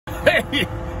Hey,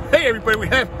 hey everybody, we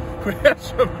have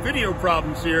some video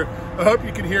problems here. I hope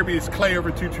you can hear me. It's Clay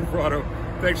over 224 Auto.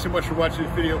 Thanks so much for watching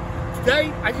this video.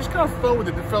 Today, I just got off the phone with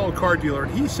a fellow car dealer,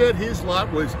 and he said his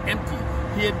lot was empty.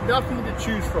 He had nothing to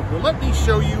choose from. Well, let me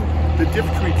show you the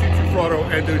difference between 224 Auto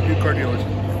and those new car dealers.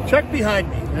 Check behind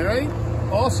me, all right?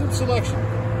 Awesome selection.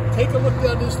 Take a look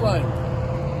down this line.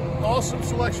 Awesome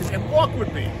selection, and walk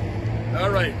with me.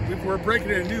 All right, we're breaking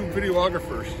in a new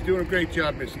videographer. She's doing a great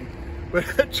job, Missy. But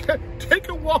take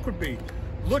a walk with me.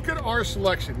 Look at our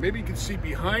selection. Maybe you can see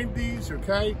behind these,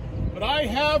 okay? But I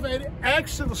have an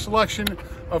excellent selection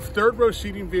of third row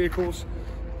seating vehicles,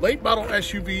 late model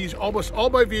SUVs. Almost all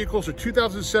my vehicles are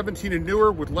 2017 and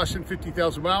newer with less than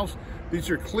 50,000 miles. These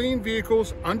are clean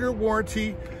vehicles, under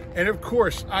warranty. And of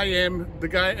course, I am the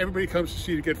guy everybody comes to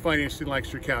see to get financed in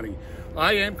Lancaster County.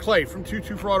 I am Clay from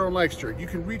 224 Auto in Lancaster. You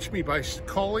can reach me by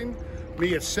calling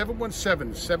me at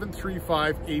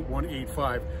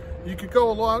 717-735-8185. You could go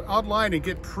online and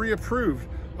get pre-approved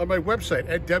on my website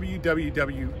at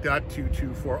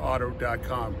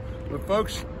www.224auto.com. But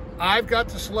folks, I've got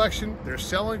the selection. They're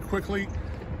selling quickly.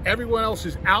 Everyone else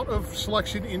is out of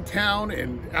selection in town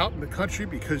and out in the country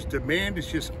because demand is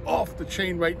just off the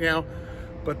chain right now.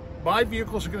 But my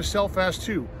vehicles are going to sell fast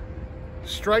too.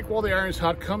 Strike while the iron's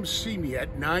hot. Come see me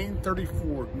at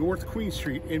 934 North Queen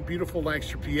Street in beautiful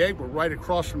Lancaster, PA. We're right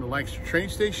across from the Lancaster train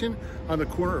station on the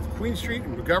corner of Queen Street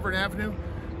and McGovern Avenue.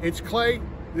 It's Clay.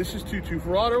 This is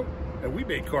 224 Auto, and we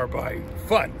make car buying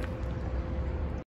fun.